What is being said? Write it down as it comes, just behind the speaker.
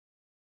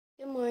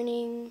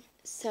Morning.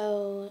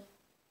 So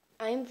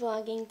I'm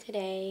vlogging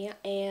today,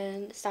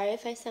 and sorry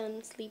if I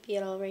sound sleepy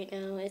at all right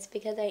now. It's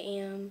because I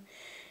am,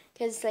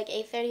 because it's like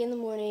 8:30 in the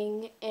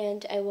morning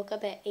and I woke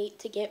up at 8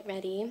 to get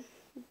ready.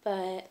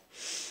 But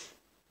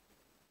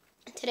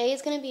today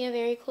is going to be a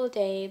very cool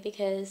day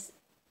because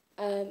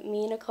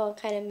me and Nicole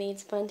kind of made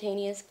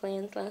spontaneous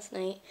plans last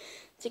night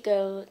to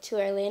go to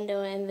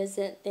Orlando and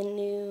visit the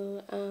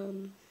new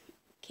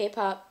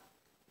K-pop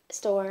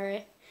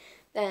store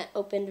that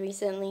opened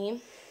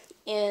recently.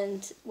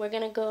 And we're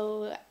gonna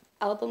go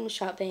album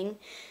shopping,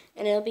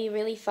 and it'll be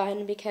really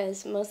fun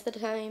because most of the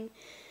time,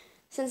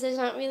 since there's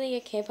not really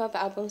a K-pop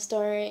album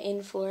store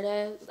in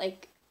Florida,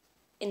 like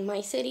in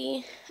my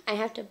city, I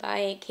have to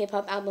buy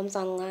K-pop albums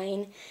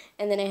online,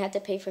 and then I have to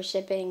pay for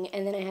shipping,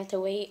 and then I have to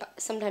wait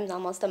sometimes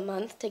almost a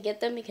month to get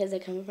them because they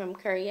come from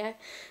Korea.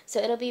 So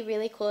it'll be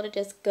really cool to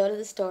just go to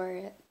the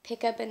store,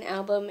 pick up an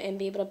album, and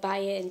be able to buy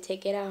it and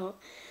take it out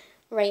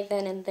right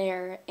then and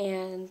there.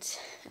 And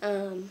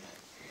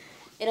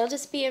it'll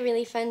just be a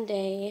really fun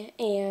day,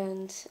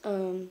 and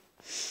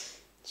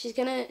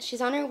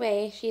she's on her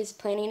way. She's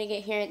planning to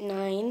get here at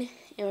 9,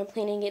 and we're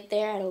planning to get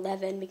there at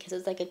 11 because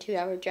it's like a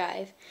 2-hour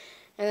drive,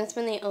 and that's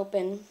when they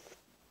open.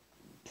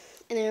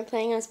 And then we're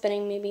planning on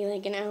spending maybe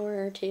like an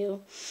hour or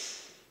two,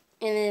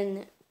 and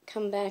then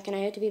come back, and I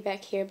have to be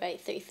back here by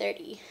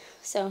 3:30.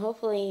 So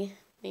hopefully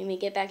we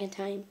get back in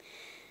time.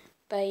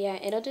 But yeah,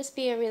 it'll just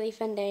be a really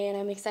fun day, and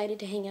I'm excited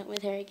to hang out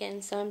with her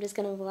again. So I'm just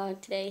gonna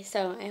vlog today.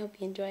 So I hope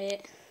you enjoy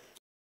it.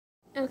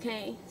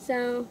 Okay,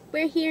 so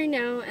we're here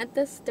now at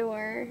the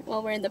store.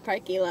 Well, we're in the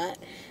parking lot.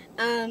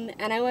 And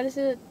I wanted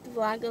to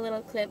vlog a little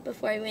clip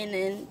before we went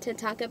in to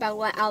talk about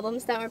what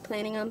albums that we're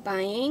planning on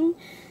buying.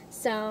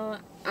 So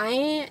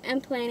I am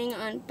planning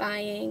on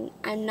buying,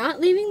 I'm not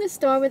leaving the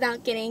store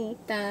without getting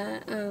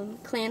the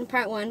Clan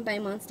Part 1 by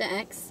Monsta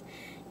X,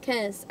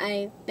 because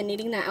I've been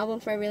needing that album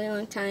for a really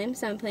long time,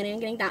 so I'm planning on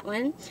getting that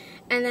one.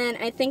 And then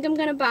I think I'm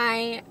going to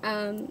buy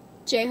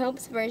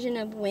J-Hope's version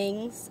of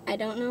Wings. I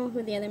don't know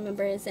who the other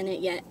member is in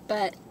it yet,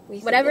 but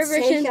whatever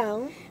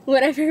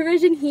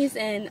version he's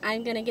in,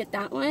 I'm going to get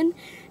that one.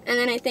 And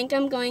then I think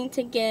I'm going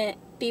to get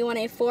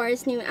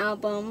B1A4's new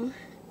album,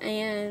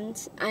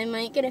 and I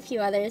might get a few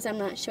others. I'm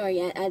not sure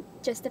yet. It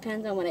just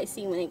depends on what I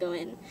see when I go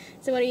in.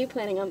 So what are you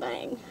planning on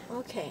buying?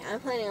 Okay, I'm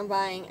planning on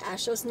buying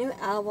Astro's new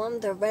album,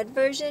 the red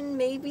version,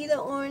 maybe the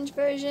orange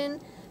version.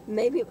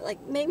 Maybe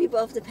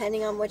both,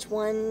 depending on which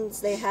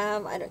ones they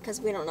have. Because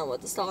we don't know what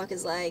the stock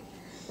is like.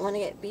 I want to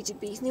get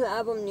BTOB's new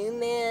album, New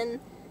Man,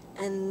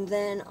 and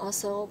then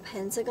also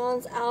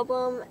Pentagon's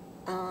album.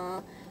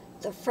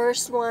 The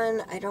first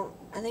one, I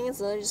think it's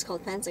literally just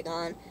called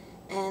Pentagon,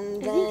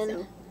 and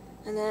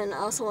then I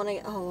also want to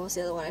get, what was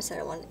the other one I said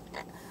I wanted?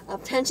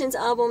 Tension's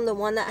album, the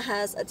one that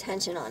has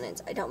Attention on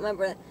it. I don't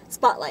remember.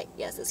 Spotlight.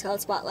 Yes, it's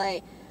called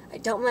Spotlight. I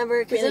don't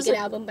remember. Really good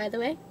album, by the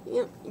way.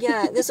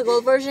 Yeah, there's a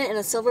gold version and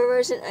a silver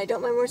version. I don't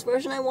remember which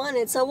version I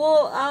wanted, so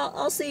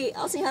I'll see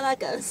how that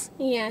goes.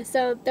 Yeah,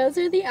 so those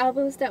are the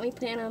albums that we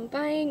plan on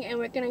buying, and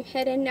we're gonna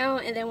head in now.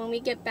 And then when we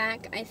get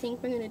back, I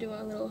think we're gonna do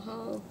a little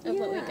haul of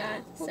what we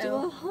got.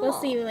 So we'll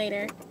see you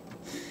later.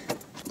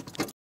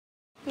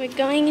 We're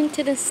going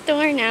into the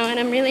store now,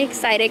 and I'm really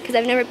excited because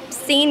I've never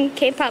seen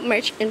K-pop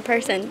merch in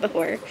person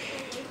before.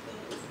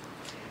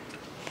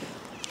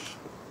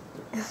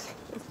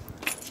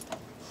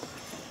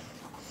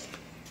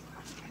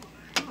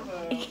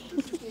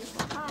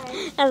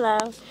 Hello.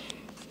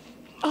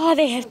 Oh,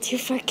 they have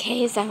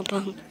 2-4K's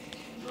album.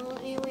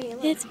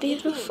 It's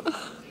beautiful.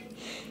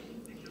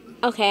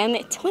 Okay, I'm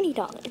at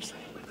 $20.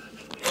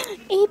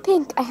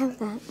 A-Pink, I have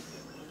that.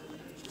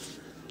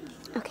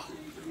 Okay.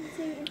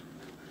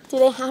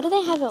 How do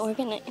they have it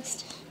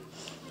organized?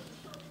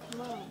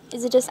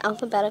 Is it just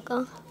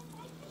alphabetical?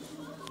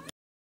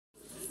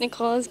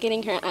 Nicole is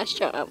getting her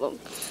Astro album.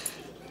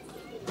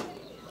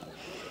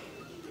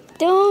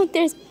 Don't,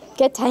 there's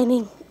good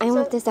timing. I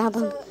want this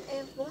album.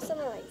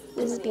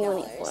 This is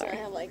B1A4. I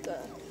have like a...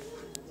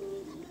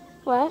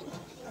 What?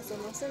 I said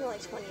most of them are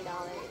like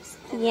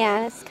 $20.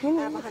 Yeah, it's kind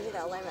I of have a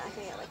 $100 limit. I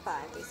can get like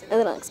 5, basically. a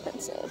little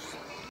expensive.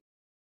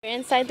 We're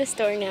inside the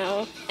store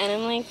now, and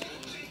I'm like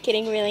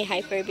getting really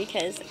hyper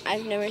because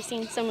I've never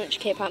seen so much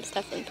K-pop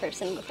stuff in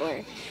person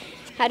before.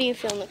 How do you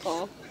feel,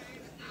 Nicole?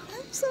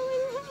 I'm so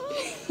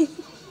happy.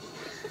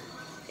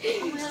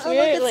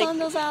 We're like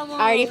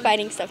already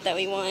finding stuff that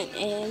we want,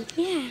 and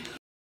yeah.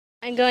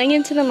 I'm going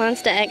into the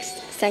Monsta X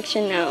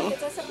section now.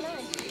 It's SF9.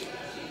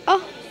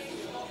 Oh,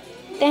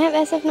 they have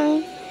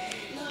SF9?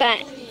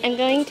 But I'm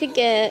going to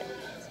get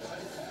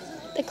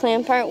the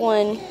Clan Part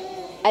 1.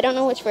 I don't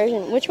know which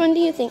version. Which one do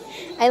you think?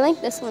 I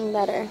like this one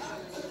better.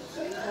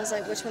 I was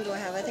like, which one do I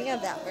have? I think I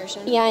have that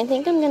version. Yeah, I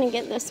think I'm going to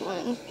get this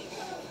one.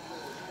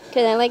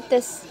 Because I like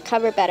this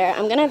cover better.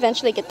 I'm going to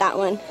eventually get that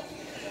one.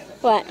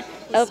 What?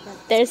 Oh,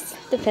 there's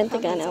the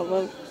Pentagon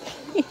album.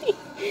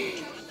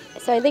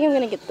 So I think I'm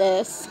going to get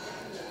this.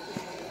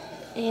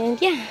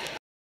 And yeah.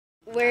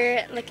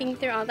 We're looking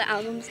through all the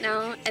albums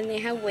now, and they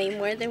have way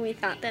more than we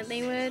thought that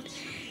they would.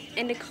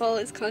 And Nicole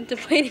is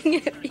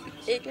contemplating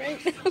everything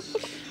right now.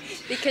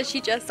 because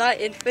she just saw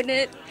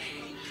Infinite,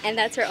 and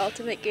that's her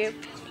ultimate group.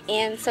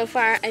 And so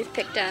far, I've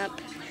picked up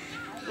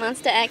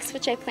Monster X,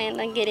 which I planned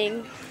on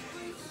getting,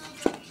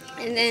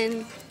 and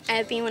then I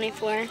have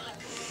B1A4.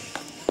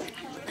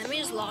 Let me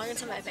just log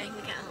into my bank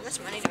account. How much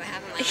money do I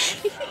have in my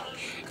life?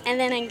 And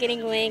then I'm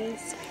getting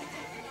Wings.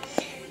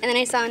 And then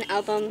I saw an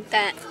album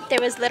that there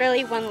was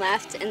literally one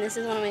left, and this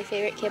is one of my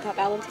favorite K-pop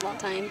albums of all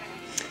time.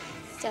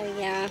 So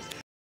yeah.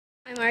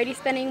 I'm already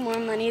spending more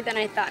money than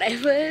I thought I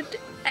would,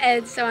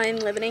 and so I'm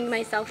limiting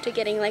myself to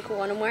getting like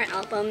one more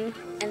album,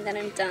 and then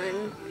I'm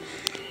done.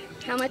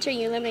 How much are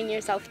you limiting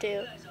yourself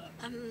to?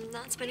 I'm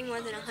not spending more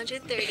than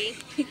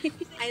 $130.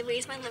 I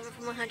raised my limit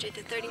from $100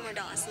 to $30 more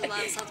to allow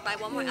myself to buy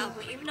one more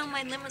album, even though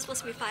my limit was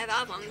supposed to be 5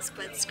 albums,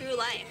 but screw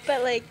life.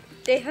 But like,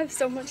 they have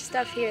so much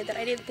stuff here that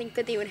I didn't think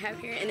that they would have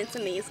here, and it's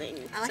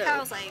amazing. I like how I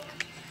was like...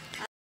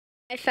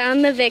 I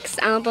found the VIX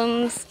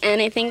albums,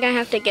 and I think I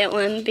have to get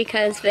one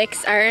because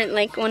VIX are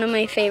like one of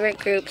my favorite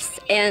groups,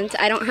 and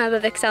I don't have a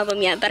VIX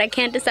album yet, but I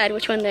can't decide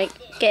which one to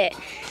get.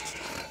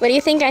 What do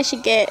you think I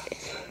should get?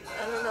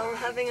 I don't know, I'm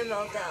having a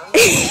meltdown.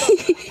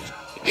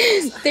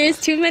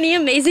 There's too many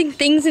amazing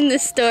things in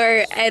this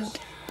store, and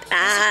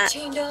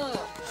Chained Up.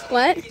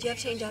 What? Do you have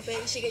Chained Up? You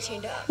should get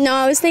Chained Up. No,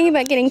 I was thinking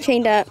about getting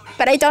Chained Up,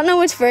 but I don't know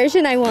which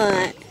version I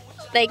want.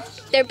 Like,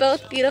 they're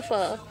both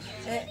beautiful.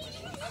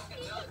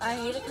 I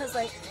hate it because,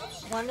 like,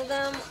 one of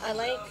them,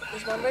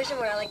 there's one version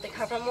where I like the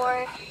cover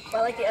more, but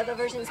I like the other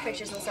version's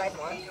pictures inside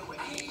more.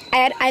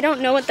 I don't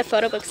know what the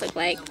photo books look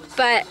like,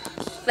 but,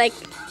 like,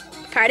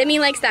 part of me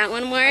likes that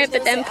one more,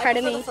 but then part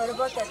of me... the photo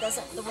book that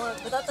doesn't, the one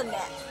without the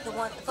neck, the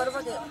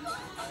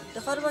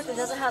photo book that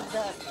doesn't have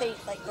the face,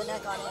 like the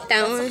neck on it.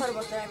 That's the photo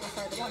book that I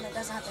prefer, the one that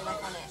doesn't have the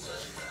neck on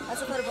it. That's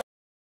the photo book.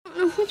 I don't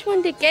know which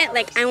one to get.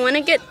 Like, I want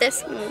to get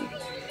this one,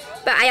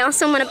 but I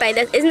also want to buy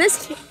this. Isn't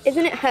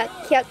it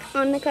Hyuk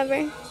on the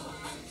cover?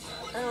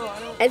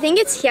 I think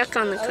it's Hyuk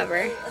on the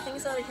cover. I think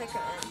it's only Hyuk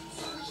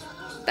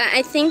or But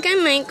I think I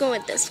might go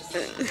with this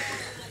one.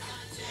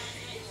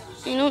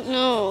 I don't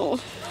know.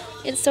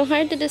 It's so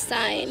hard to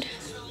decide.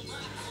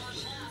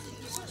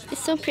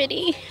 It's so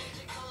pretty.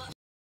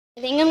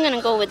 I think I'm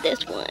gonna go with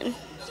this one.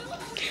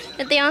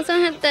 But they also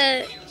have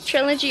the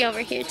trilogy over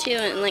here too,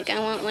 and like I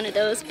want one of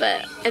those,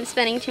 but I'm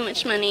spending too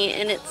much money,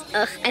 and it's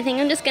ugh. I think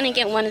I'm just gonna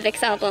get one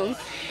VIX album,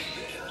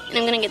 and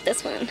I'm gonna get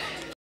this one.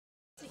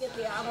 To get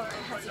the album that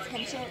has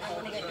attention, I'm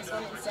gonna get this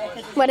one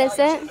instead. What is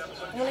it?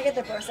 I'm gonna get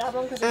the first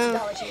album because it's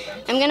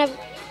 $1 cheaper.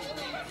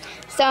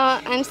 So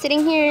I'm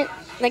sitting here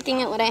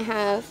looking at what I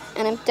have,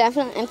 and I'm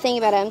thinking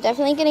about it. I'm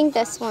definitely getting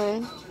this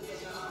one,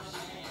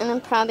 and I'm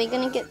probably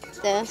gonna get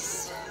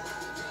this.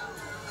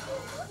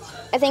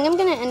 I think I'm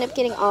gonna end up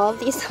getting all of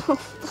these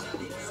albums.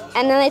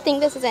 And then I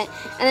think this is it.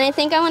 And then I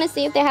think I want to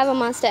see if they have a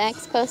Monster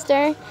X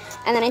poster,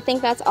 and then I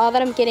think that's all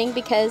that I'm getting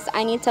because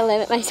I need to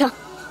limit myself.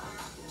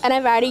 And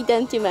I've already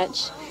done too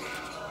much.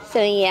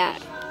 So yeah.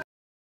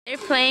 They're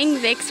playing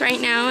VIX right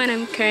now, and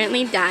I'm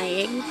currently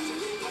dying.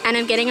 And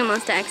I'm getting a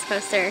Monster X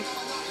poster.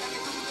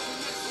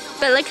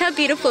 But look how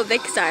beautiful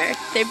VIX are.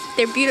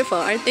 They're beautiful.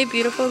 Aren't they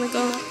beautiful,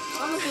 Nicole?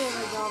 I'm looking at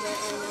my velvet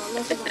right now.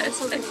 Look at that.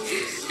 So pretty.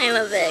 I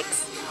love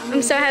VIX.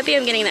 I'm so happy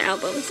I'm getting their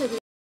albums.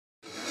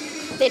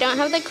 They don't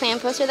have the clan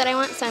poster that I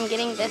want, so I'm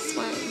getting this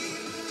one.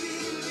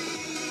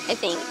 I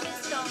think.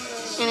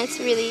 And it's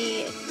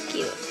really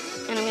cute.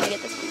 And I'm gonna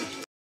get this one.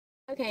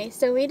 Okay,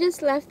 so we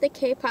just left the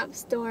K-pop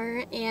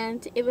store,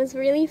 and it was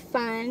really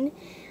fun.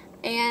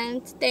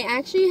 And they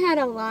actually had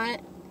a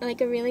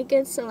really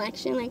good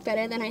selection, like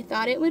better than I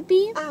thought it would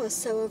be. I was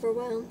so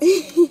overwhelmed.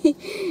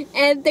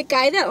 And the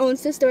guy that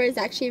owns the store is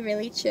actually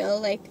really chill.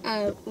 Like,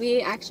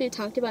 we actually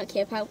talked about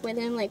K-pop with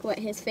him, like what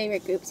his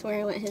favorite groups were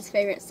and what his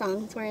favorite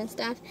songs were and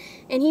stuff.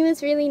 And he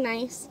was really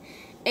nice.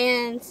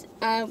 And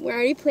we're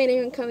already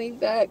planning on coming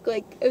back,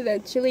 like,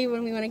 eventually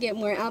when we want to get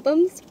more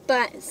albums.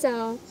 But,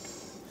 so,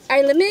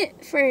 our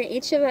limit for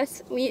each of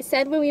us, we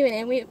said when we went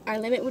in, our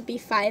limit would be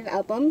 5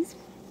 albums.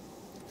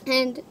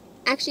 And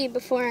actually,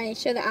 before I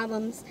show the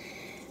albums,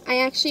 I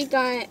actually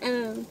got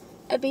a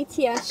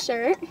BTS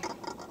shirt,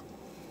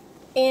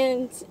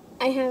 and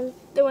I have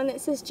the one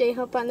that says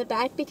J-Hope on the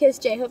back because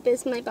J-Hope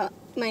is my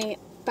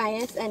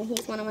bias, and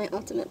he's one of my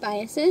ultimate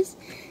biases.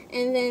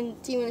 And then,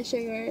 do you want to show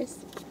yours?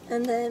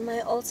 And then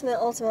my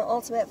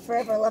ultimate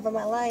forever love of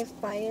my life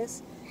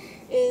bias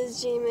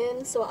is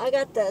Jimin. So I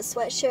got the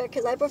sweatshirt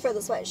because I prefer the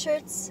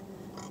sweatshirts.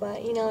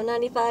 But, you know,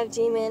 95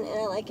 Jimin, and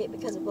I like it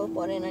because we're both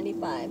born in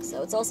 95,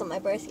 so it's also my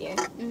birth year.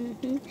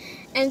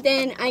 And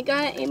then I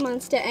got a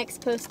Monster X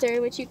poster,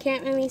 which you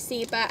can't really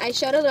see, but I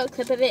showed a little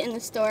clip of it in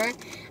the store.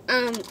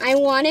 I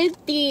wanted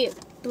the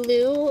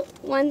blue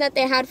one that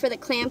they had for the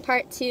clan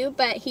part 2,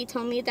 but he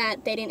told me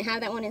that they didn't have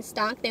that one in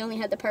stock. They only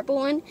had the purple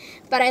one,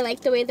 but I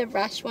liked the way the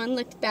Rush one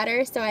looked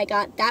better, so I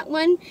got that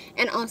one.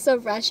 And also,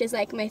 Rush is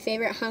like my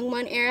favorite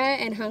Hungwon era,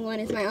 and Hungwon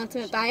is my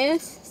ultimate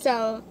bias,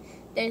 so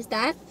there's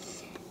that.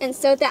 And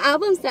so the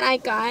albums that I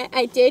got,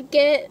 I did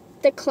get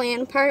the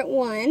Clan Part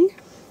 1,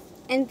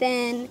 and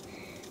then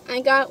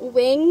I got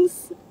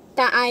Wings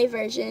The I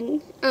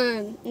version.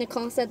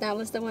 Nicole said that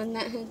was the one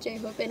that had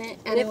J-Hope in it.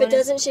 And if it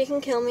doesn't, she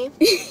can kill me.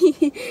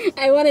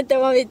 I wanted the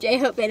one with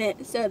J-Hope in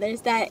it, so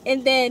there's that.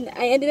 And then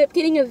I ended up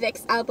getting a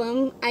VIX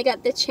album. I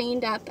got the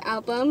Chained Up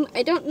album.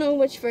 I don't know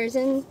which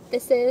version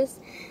this is,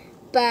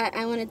 but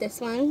I wanted this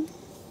one.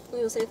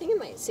 I think it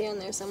might say on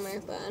there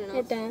somewhere, but I don't know.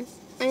 It does.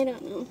 I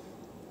don't know.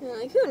 You're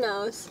like, who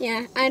knows?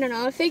 Yeah, I don't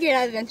know. I'll figure it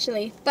out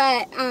eventually.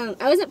 But I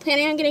wasn't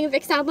planning on getting a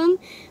VIX album,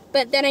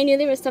 but then I knew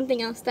there was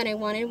something else that I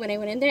wanted when I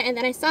went in there, and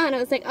then I saw it and I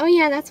was like, oh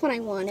yeah, that's what I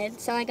wanted.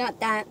 So I got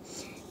that.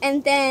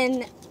 And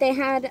then they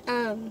had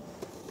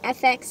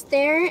FX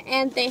there,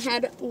 and they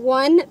had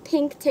one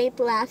Pink Tape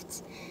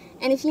left.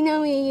 And if you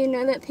know me, you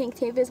know that Pink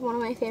Tape is one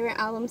of my favorite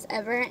albums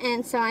ever,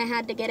 and so I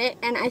had to get it.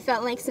 And I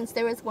felt like since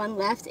there was one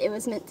left, it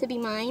was meant to be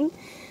mine.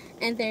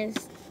 And then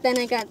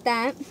I got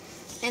that.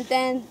 And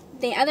then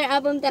the other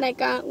album that I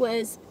got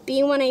was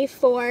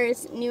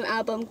B1A4's new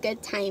album,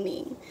 Good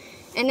Timing.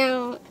 And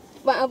now,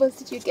 what albums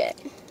did you get?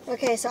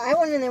 Okay, so I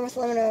went in there with a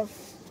limit of,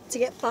 to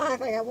get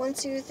 5. I got 1,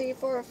 2, 3,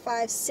 4,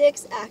 5,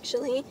 6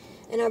 actually.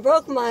 And I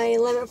broke my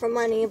limit for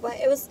money, but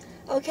it was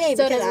okay.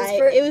 So did I.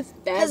 It was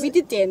bad. We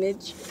did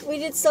damage. We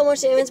did so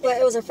much damage, but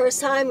it was our first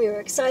time. We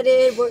were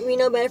excited. We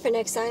know better for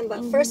next time.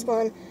 But first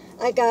one,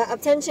 I got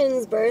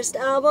Uptension's Burst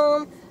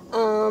album.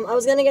 I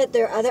was going to get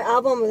their other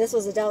album, but this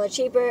was $1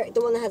 cheaper,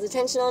 the one that has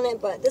Attention on it,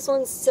 but this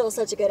one's still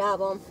such a good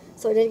album,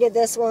 so I did get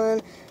this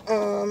one.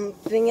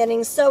 Been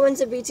getting so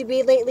into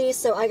B2B lately,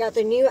 so I got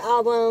their new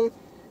album.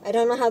 I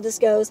don't know how this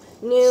goes.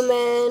 New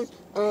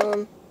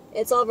Man.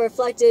 It's all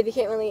reflective, you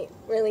can't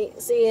really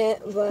see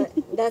it, but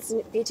that's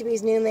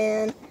B2B's New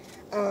Man.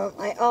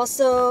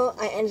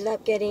 I ended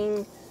up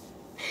getting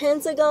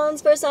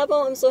Pentagon's first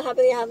album. I'm so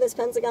happy to have this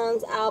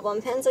Pentagon's album,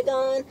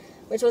 Pentagon,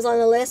 which was on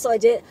the list, so I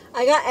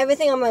got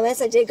everything on my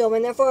list I did go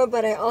in there for,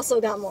 but I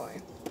also got more.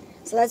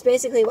 So that's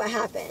basically what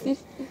happened.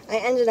 I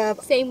ended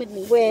up Same with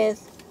me.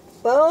 With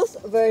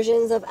both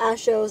versions of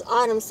Astro's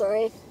Autumn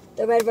Story,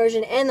 the red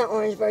version and the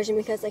orange version,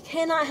 because I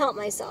cannot help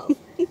myself.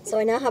 So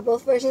I now have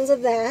both versions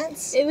of that.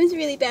 It was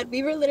really bad.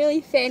 We were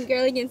literally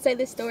fangirling inside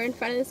the store in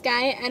front of this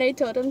guy, and I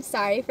told him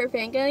sorry for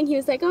fangirling. He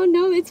was like, oh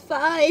no, it's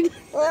fine.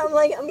 Well, I'm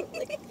like,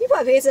 he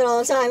probably gets it all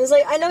the time. It's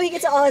like, I know he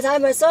gets it all the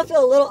time, but I still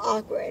feel a little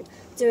awkward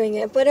doing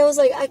it. But it was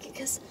like,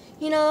 because,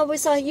 you know, we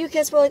saw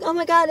U-Kiss, we're like, oh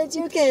my god, it's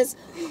U-Kiss.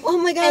 Oh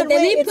my god, and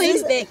then wait, they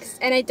played VIX,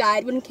 and I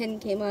died when Ken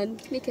came on,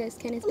 because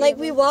Ken is like,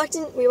 we walked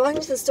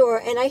into the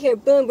store, and I hear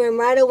Boom Boom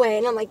right away,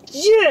 and I'm like,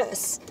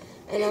 yes!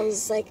 And I was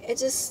just like,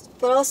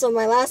 but also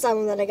my last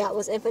album that I got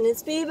was Infinite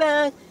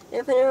Speedback,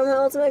 Infinite Room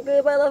Ultimate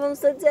Group, I love them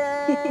to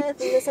death, and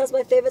this has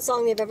my favorite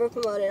song they've ever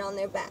promoted on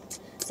their back.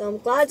 So I'm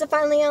glad to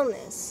finally own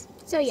this.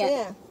 So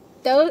yeah.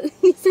 So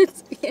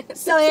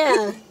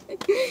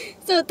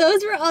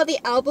those were all the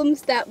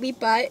albums that we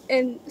bought,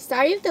 and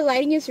sorry if the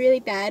lighting is really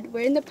bad.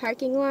 We're in the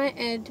parking lot,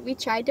 and we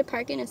tried to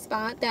park in a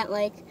spot that,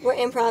 like... We're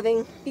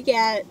improving.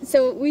 Yeah,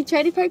 so we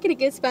tried to park in a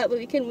good spot, but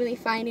we couldn't really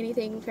find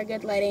anything for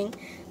good lighting.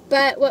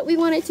 But what we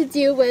wanted to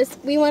do was,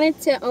 we wanted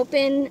to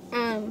open,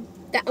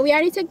 we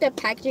already took the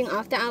packaging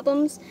off the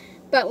albums,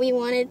 but we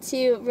wanted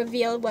to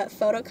reveal what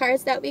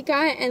photocards that we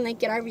got, and, like,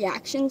 get our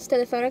reactions to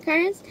the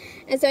photocards.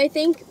 And so I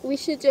think we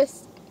should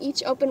just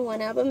each open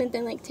one album and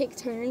then, like, take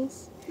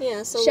turns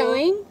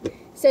showing.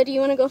 So do you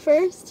want to go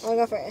first? I'll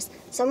go first.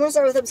 So I'm going to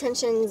start with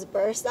Uptension's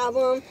Burst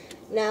album.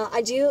 Now,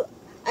 I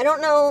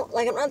don't know,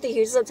 like, I'm not the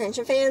hugest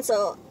Uptension fan,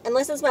 so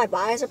unless it's my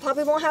bias, I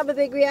probably won't have a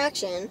big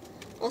reaction.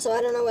 Also,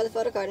 I don't know where the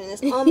photocard in is.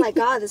 Oh my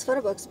god, this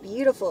photo book's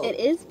beautiful. It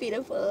is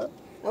beautiful.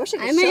 I wish I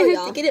could I show might y'all.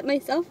 have to get it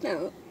myself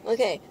now.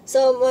 Okay,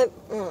 so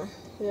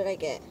who did I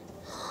get?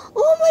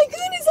 Oh my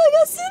goodness, I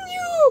got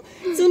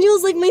Sunyu!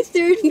 Sunyu's like my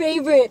third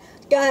favorite.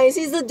 Guys,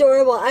 he's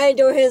adorable. I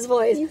adore his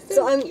voice. He's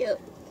so I'm cute.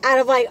 Out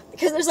of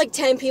because there's like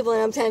 10 people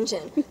in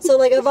Uptension. So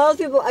like of all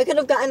the people, I could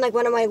have gotten like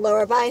one of my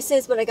lower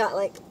biases, but I got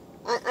like,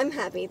 I'm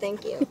happy.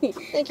 Thank you.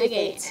 Thank you, Okay,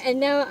 Kate. and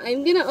now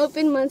I'm gonna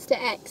open Monster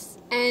X.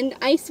 And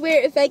I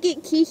swear, if I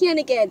get Kihyun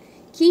again,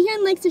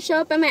 Kihyun likes to show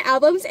up on my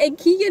albums, and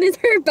Kihyun is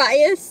her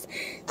bias.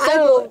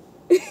 So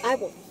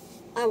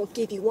I will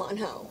give you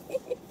Wonho.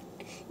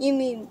 You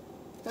mean?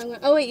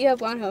 Oh wait, you have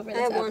Wonho for this.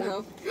 I have album.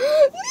 Wonho.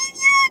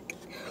 Minhyuk!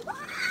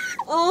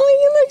 Oh,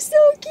 you look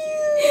so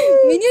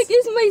cute. Minhyuk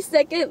is my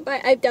second, but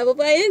I'm double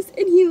biased,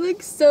 and he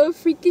looks so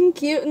freaking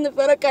cute in the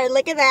photo card.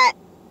 Look at that.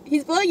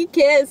 He's blowing a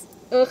kiss.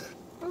 Ugh.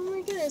 Oh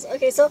my goodness.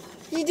 Okay, so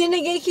you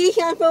didn't get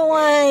Kihyun for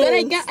once. But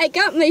I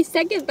got my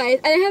second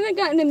bias. I haven't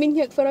gotten a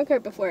Minhyuk photo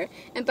card before.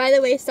 And by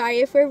the way,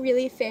 sorry if we're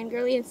really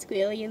fangirly and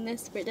squealy in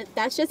this.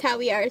 That's just how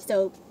we are.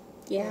 So,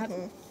 yeah.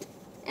 Mm-hmm.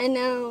 And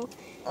now.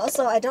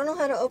 Also, I don't know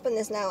how to open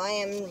this now. I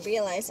am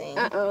realizing.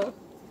 Uh-oh.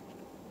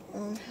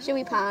 Should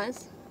we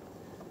pause?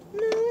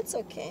 No, it's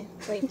okay.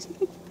 Wait.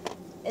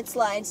 It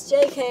slides.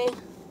 JK.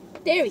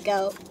 There we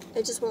go.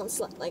 It just won't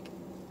slide. Like,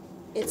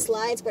 it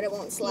slides, but it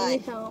won't You slide.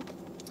 need help.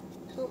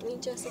 Help me,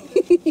 Jessica.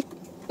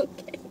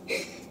 Okay.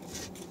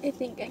 I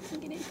think I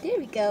can get it. There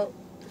we go.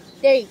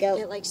 There you go.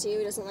 It likes you,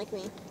 it doesn't like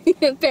me.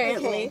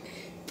 Apparently. Okay.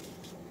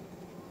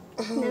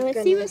 Oh, Now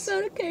let's see what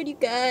photo card you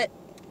got.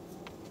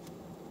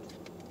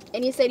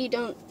 And you said you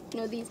don't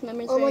know these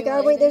members Oh my very god,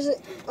 well wait,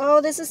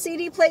 either. there's a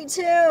CD plate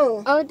too.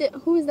 Oh,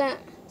 who is that?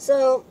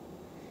 So,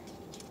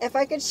 if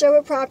I could show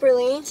it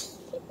properly,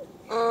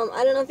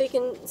 I don't know if you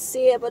can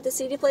see it, but the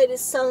CD plate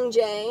is Sung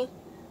Jae.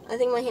 I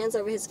think my hand's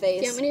over his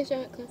face. Do you want me to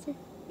show it closer?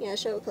 Yeah,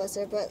 show it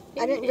closer, but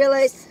Here I didn't it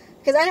realize,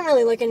 because I didn't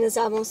really look into this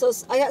album, so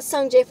I got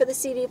Sung Jae for the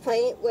CD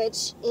plate,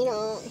 which, you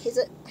know,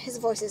 his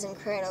voice is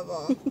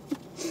incredible.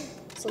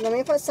 So let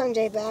me put Sung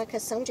Jae back,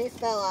 because Sung Jae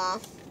fell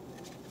off.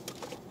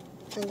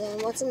 And then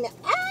what's in there?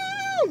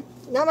 Ah!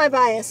 Not my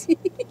bias.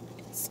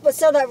 But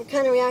still that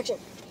kind of reaction.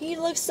 He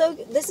looks so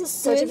good. This is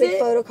such a big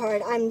photo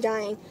card. I'm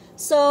dying.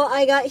 So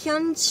I got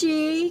Hyun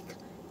Chik.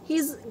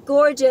 He's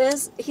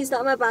gorgeous. He's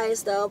not my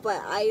bias though, but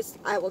I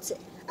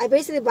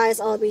basically bias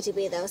all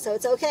BTB though, so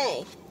it's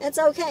okay. It's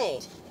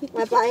okay.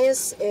 My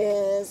bias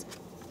is,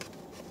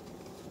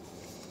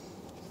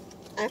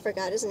 I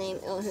forgot his name,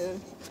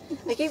 Ilhoon.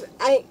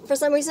 For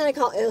some reason I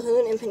call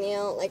Ilhoon and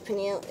Peniel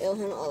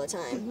Ilhoon all the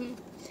time.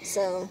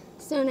 So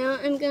now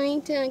I'm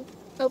going to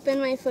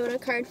open my photo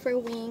card for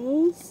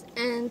Wings,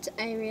 and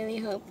I really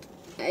hope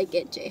I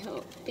get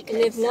J-Hope. And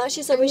if not,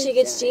 she's hoping she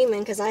gets Jimin,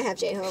 because I have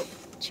J-Hope.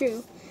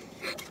 True.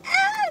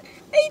 Ah!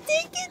 I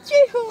did get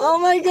J-Hope! Oh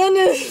my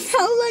goodness!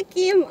 How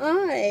lucky am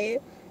I?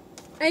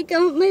 I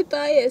got my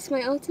bias,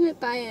 my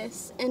ultimate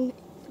bias, and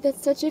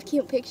that's such a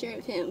cute picture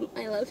of him.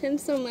 I love him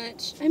so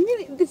much.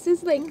 This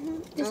is like,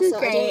 this is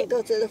great. I didn't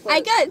go through the photos.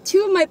 I got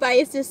 2 of my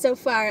biases so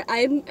far.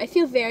 I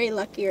feel very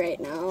lucky right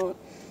now.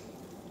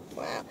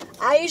 Wow.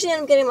 I usually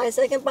end up getting my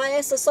second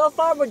bias, so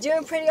far we're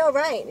doing pretty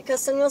alright,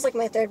 because Sunyo's like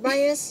my third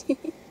bias.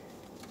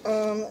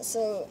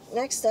 So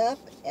next up,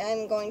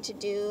 I'm going to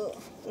do,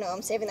 no,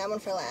 I'm saving that one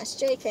for last,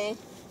 JK.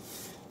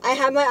 I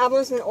have my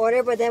albums in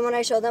order, but then when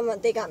I showed them,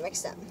 they got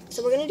mixed up.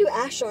 So we're going to do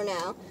Astro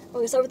now. We're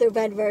going to start with the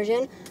red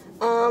version.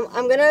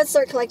 I'm going to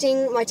start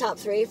collecting my top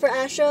 3 for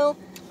Astro,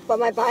 but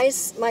my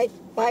bias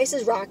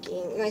is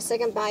Rocky. My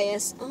second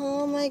bias,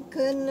 oh my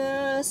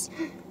goodness.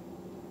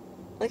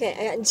 Okay,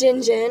 I got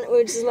Jin Jin,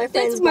 which is my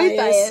friend's bias.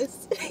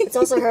 That's my bias. It's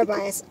also her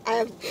bias. I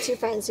have 2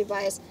 friends who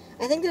bias.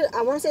 I think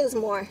I want to say there's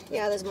more.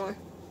 Yeah, there's more.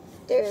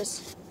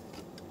 There's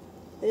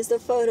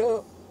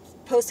the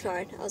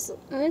postcard. Oh,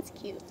 that's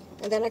cute.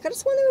 And then I could have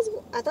sworn there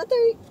was, I thought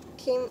there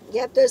came,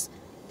 yep, there's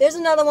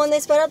another one. They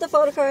spread out the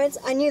photo cards.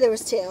 I knew there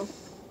was 2.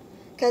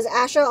 Because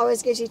Astro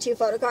always gives you 2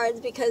 photo cards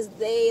because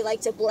they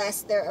like to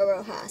bless their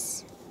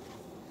Arohas.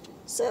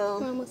 So.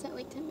 We're almost at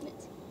like 10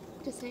 minutes.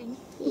 Just saying.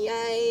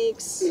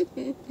 Yikes.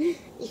 You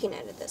can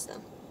edit this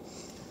though.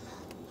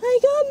 I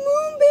got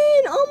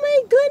Moonbin! Oh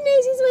my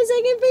goodness, he's my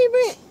second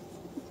favorite.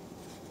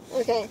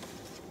 Okay.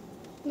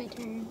 My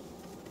turn.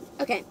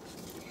 Okay.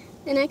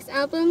 The next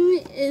album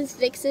is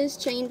VIX's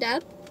Chained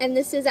Up, and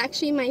this is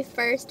actually my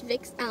first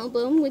VIX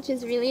album, which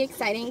is really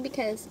exciting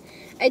because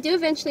I do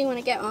eventually want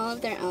to get all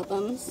of their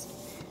albums.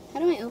 How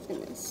do I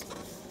open this?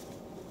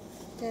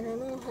 I don't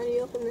know. How do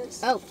you open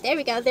this? Oh, there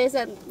we go. There's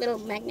a little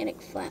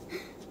magnetic flap.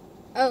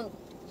 Oh,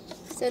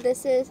 so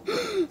this is,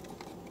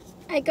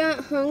 I got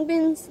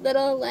Hongbin's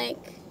little,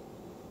 like,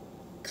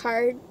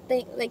 card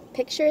thing, like,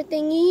 picture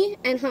thingy,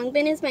 and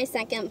Hongbin is my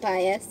second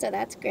bias, so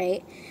that's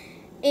great.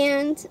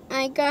 And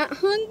I got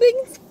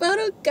Hongbin's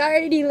photo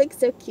card. He looks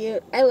so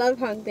cute. I love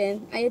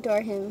Hongbin. I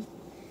adore him.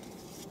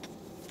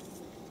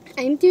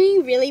 I'm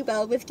doing really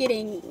well with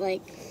getting,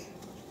 like,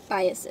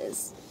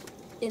 biases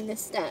in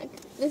this stack.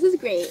 This is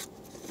great.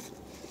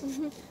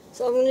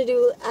 So I'm going to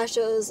do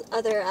Astro's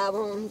other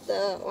album,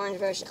 the orange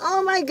version.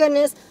 Oh my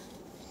goodness.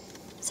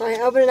 Sorry,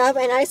 I opened it up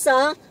and I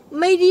saw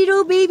my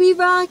little baby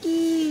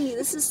Rocky.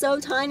 This is so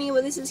tiny,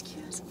 but this is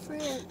cute as a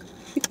frick.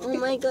 Oh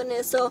my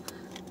goodness. So,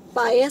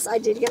 bias. I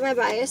did get my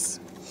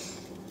bias.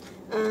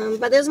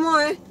 But there's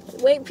more.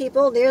 Wait,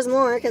 people, there's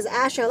more because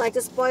Astro like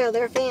to spoil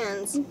their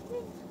fans.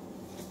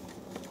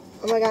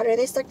 Oh my god, are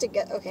they stuck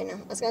together? Okay, no.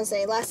 I was going to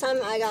say, last time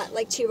I got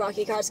like 2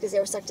 Rocky cards because they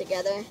were stuck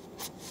together.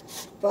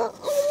 But,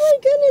 oh my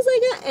goodness, I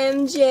got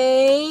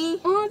MJ.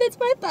 Oh, that's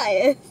my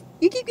bias.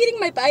 You keep getting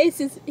my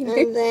biases. And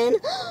then,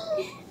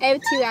 I have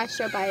 2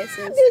 Astro biases.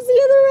 There's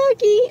the other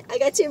Rocky. I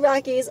got 2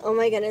 Rockies. Oh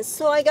my goodness.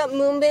 So I got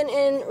Moonbin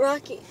and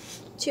Rocky.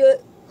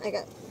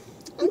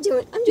 I'm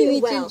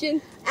doing well.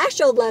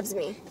 Astro loves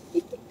me.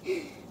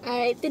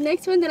 Alright, the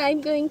next one that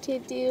I'm going to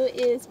do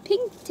is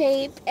Pink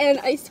Tape, and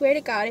I swear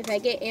to God, if I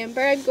get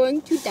Amber, I'm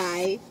going to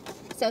die.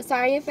 So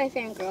sorry if I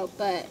fangirl,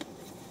 but...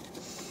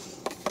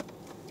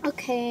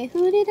 Okay,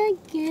 who did I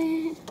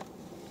get?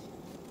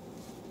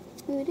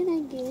 Who did I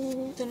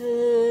get?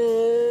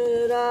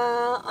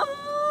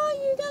 Oh,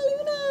 you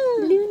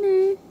got Luna!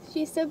 Luna.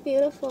 She's so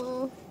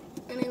beautiful,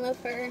 and I love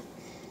her.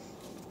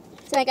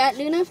 So I got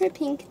Luna for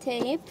Pink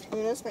Tape.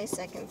 Luna's my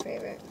second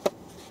favorite.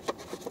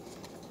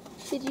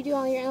 Did you do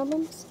all your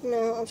albums?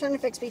 No, I'm trying to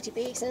fix BTB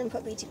because I didn't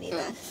put BTB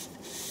back.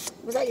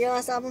 Was that your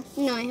last album?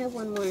 No, I have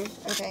one more.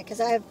 Okay, because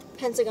I have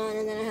Pentagon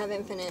and then I have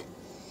Infinite.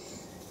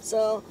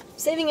 So,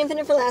 saving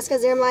Infinite for last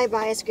because they're my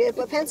bias group,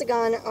 but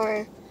Pentagon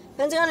and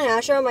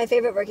Astro are my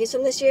favorite rookies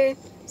from this year,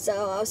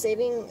 so I was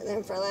saving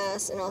them for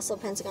last, and also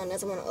Pentagon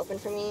doesn't want to open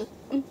for me.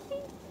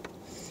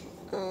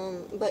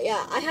 But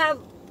yeah, I have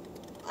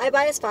I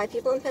bias 5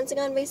 people in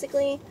Pentagon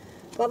basically,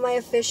 but my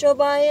official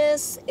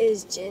bias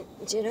is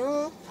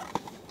Jino.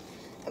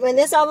 I mean,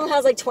 this album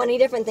has like 20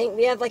 different things.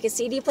 We have like a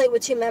CD plate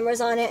with 2 members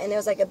on it, and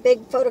there's like a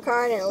big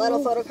photocard and a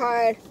little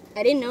photocard.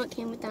 I didn't know it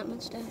came with that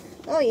much stuff.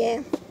 Oh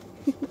yeah.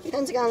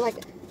 Pentagon, like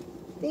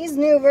these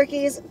new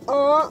rookies.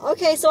 Oh,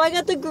 okay, so I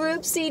got the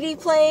group CD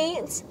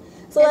plates.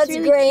 So that's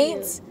really great.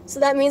 cute. So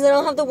that means I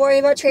don't have to worry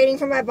about trading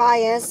for my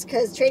bias,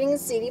 because trading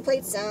CD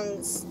plates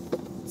sounds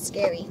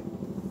scary.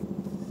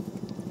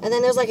 And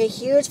then there's like a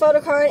huge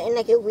photocard and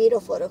like a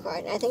Weedle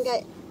photocard. I think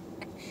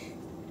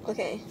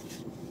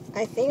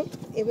I think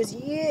it was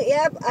you.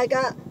 Yep, I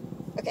got.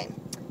 Okay,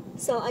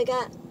 so I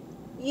got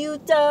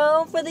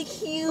Yuto for the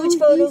huge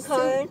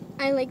photocard.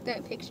 I like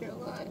that picture a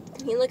lot.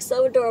 He looks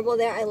so adorable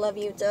there. I love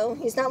Yuto.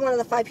 He's not one of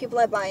the 5 people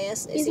I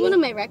bias. He's one of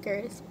my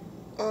wreckers.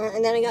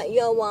 And then I got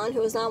Yowan,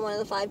 who is not one of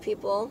the 5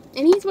 people.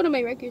 And he's one of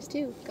my wreckers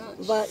too. Gosh.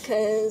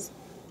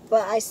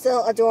 But I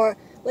still adore.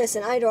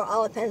 Listen, I adore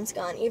all of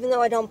Pentagon. Even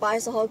though I don't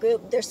bias the whole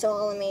group, they're still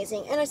all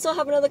amazing. And I still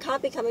have another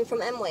copy coming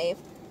from M-Wave.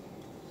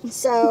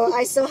 So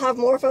I still have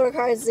more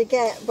photocards to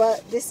get,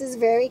 but this is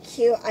very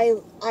cute.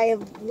 I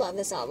love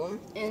this album.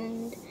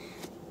 And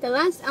the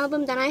last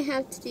album that I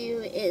have to do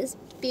is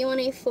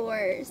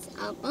B1A4's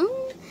album.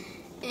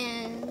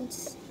 And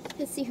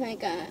let's see who I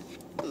got.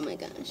 Oh my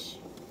gosh.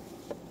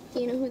 Do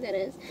you know who that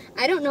is?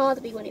 I don't know all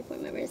the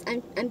B1A4 members.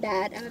 I'm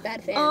bad. I'm a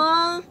bad fan.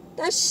 Aw,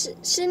 that's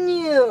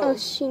Shinyu. Oh,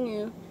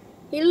 Shinyu.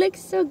 He looks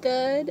so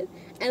good.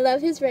 I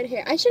love his red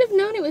hair. I should have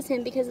known it was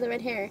him because of the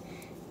red hair.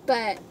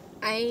 But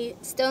I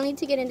still need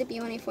to get into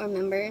B1A4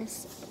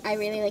 members. I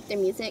really like their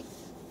music,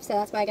 so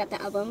that's why I got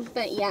the album.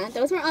 But yeah,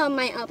 those were all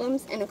my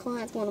albums, and Nicole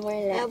has one more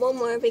left. I have one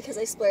more because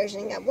I splurged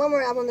and got one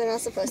more album they're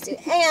not supposed to.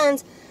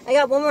 And I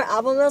got one more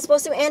album they're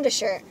supposed to and a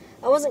shirt.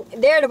 I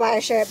wasn't there to buy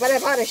a shirt, but I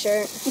bought a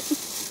shirt.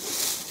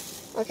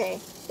 Okay,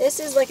 this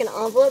is like an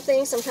envelope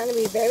thing, so I'm trying to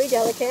be very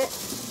delicate.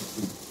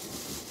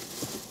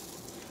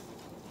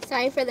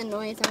 Sorry for the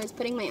noise. I was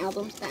putting my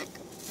albums back.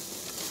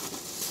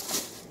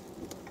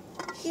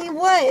 He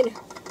would.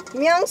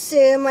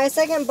 Myung-soo, my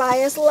second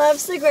bias,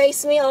 loves to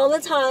grace me all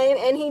the time,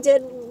 and he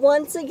did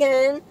once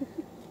again.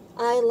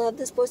 I love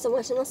this boy so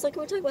much. And also,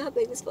 can we talk about how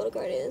big this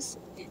photocard is?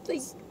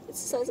 It's the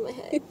size of my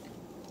head.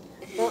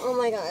 But, oh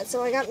my god.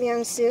 So I got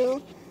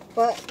Myung-soo,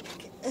 but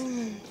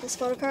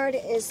this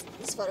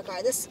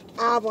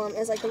album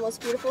is like the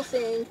most beautiful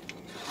thing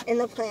in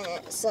the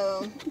planet.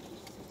 So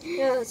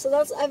yeah, so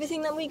that's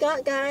everything that we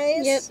got,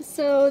 guys. Yep,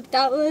 so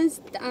that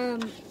was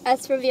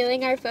us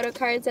revealing our photo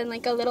cards and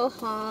like a little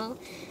haul.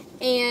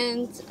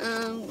 And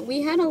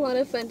we had a lot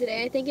of fun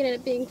today. I think it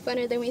ended up being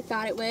funner than we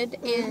thought it would.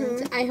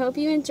 And I hope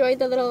you enjoyed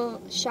the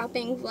little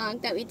shopping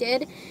vlog that we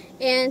did.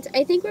 And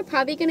I think we're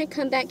probably going to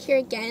come back here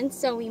again,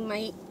 so we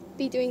might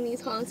be doing these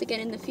hauls again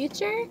in the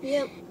future.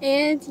 Yep.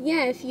 And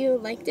yeah, if you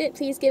liked it,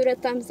 please give it a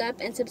thumbs up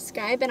and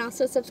subscribe. And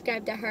also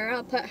subscribe to her.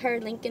 I'll put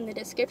her link in the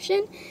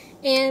description.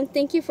 And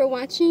thank you for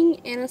watching,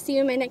 and I'll see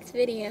you in my next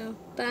video.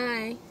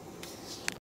 Bye.